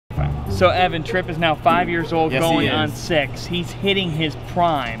So Evan, Tripp is now 5 years old, Yes, going he is. on 6. He's hitting his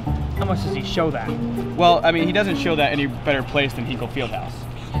prime. How much does he show that? Well, I mean, he doesn't show that any better place than Hinkle Fieldhouse,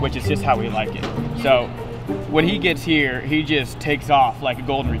 which is just how we like it. So when he gets here, he just takes off like a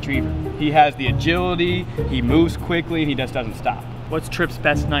golden retriever. He has the agility, he moves quickly, and he just doesn't stop. What's Tripp's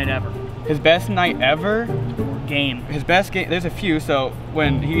best night ever? His best night ever? Game. His best game, there's a few. So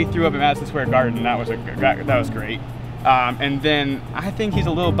when he threw up at Madison Square Garden, that was great. And then I think he's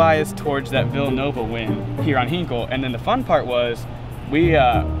a little biased towards that Villanova win here on Hinkle. And then the fun part was, he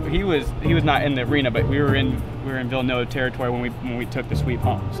was not in the arena, but we were in Villanova territory when we took the sweep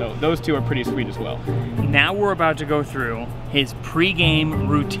home. So those two are pretty sweet as well. Now we're about to go through his pregame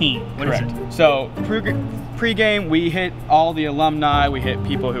routine. What is it? So pregame, we hit all the alumni, we hit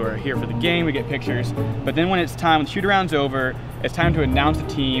people who are here for the game, we get pictures. But then when it's time, the shoot-around's over, it's time to announce the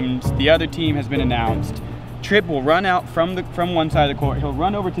teams. The other team has been announced. Tripp will run out from one side of the court. He'll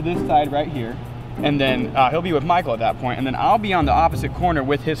run over to this side right here, and then he'll be with Michael at that point, and then I'll be on the opposite corner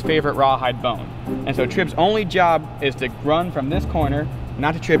with his favorite rawhide bone. And so Tripp's only job is to run from this corner,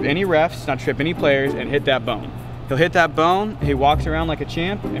 not to trip any refs, not to trip any players, and hit that bone. He'll hit that bone, he walks around like a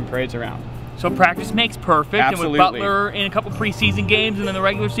champ, and parades around. So practice makes perfect. Absolutely. And with Butler in a couple preseason games and then the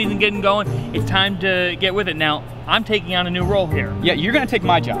regular season getting going, it's time to get with it. Now, I'm taking on a new role here. Yeah, you're gonna take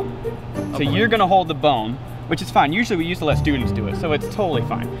my job. So you're gonna hold the bone, which is fine. Usually we used to let students do it, so it's totally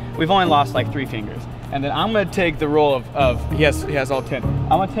fine. We've only lost like 3 fingers. And then I'm gonna take the role of he has all 10.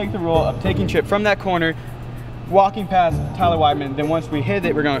 I'm gonna take the role of taking Tripp from that corner, walking past Tyler Weidman, then once we hit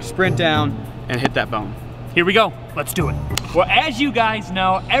it, we're gonna sprint down and hit that bone. Here we go, let's do it. Well, as you guys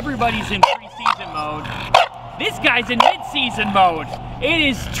know, everybody's in preseason mode. This guy's in mid-season mode. It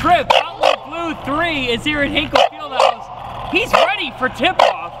is Tripp, Butler Blue 3 is here at Hinkle Fieldhouse. He's ready for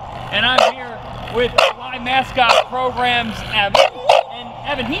tip-off, and I'm here with my mascot programs, Evan. And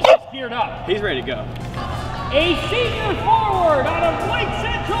Evan, he's just geared up. He's ready to go. A senior forward out of Lake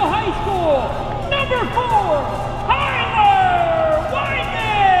Central High School, number 4, Tyler Weidman.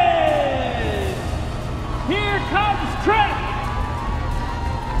 Here comes Tripp.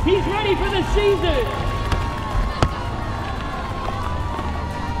 He's ready for the season.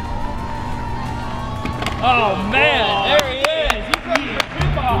 Oh man, there he is. He's ready for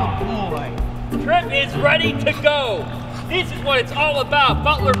tip-off. Tripp is ready to go. This is what it's all about.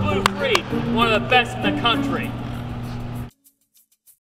 Butler Blue 3, one of the best in the country.